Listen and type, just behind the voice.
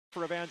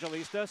for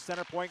Evangelista.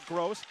 Center point,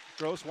 Gross.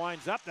 Gross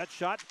winds up. That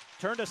shot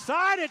turned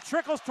aside. It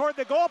trickles toward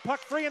the goal. Puck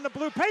free in the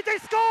blue paint. They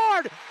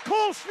scored!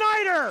 Cole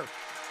Schneider!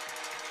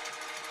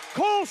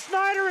 Cole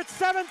Schneider at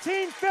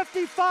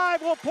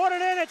 17:55 will put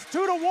it in. It's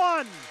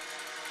 2-1.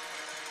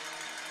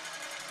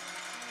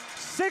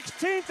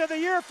 16th of the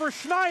year for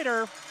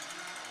Schneider.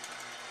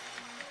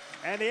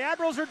 And the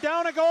Admirals are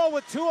down a goal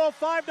with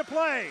 2:05 to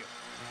play.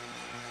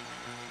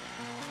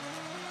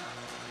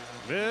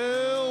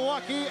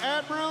 Milwaukee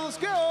Admirals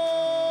go!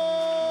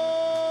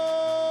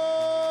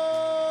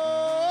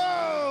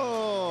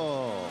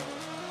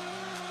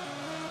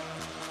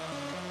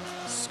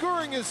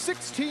 Scoring his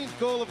 16th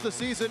goal of the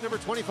season, number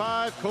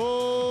 25,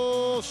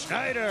 Cole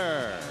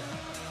Schneider.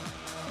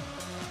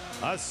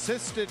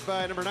 Assisted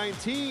by number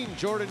 19,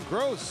 Jordan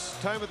Gross.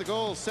 Time of the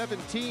goal,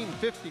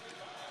 17:50.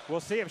 We'll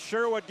see if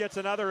Sherwood gets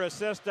another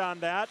assist on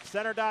that.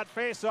 Center dot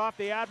face off.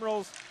 The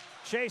Admirals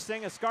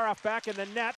chasing. Askarov back in the net.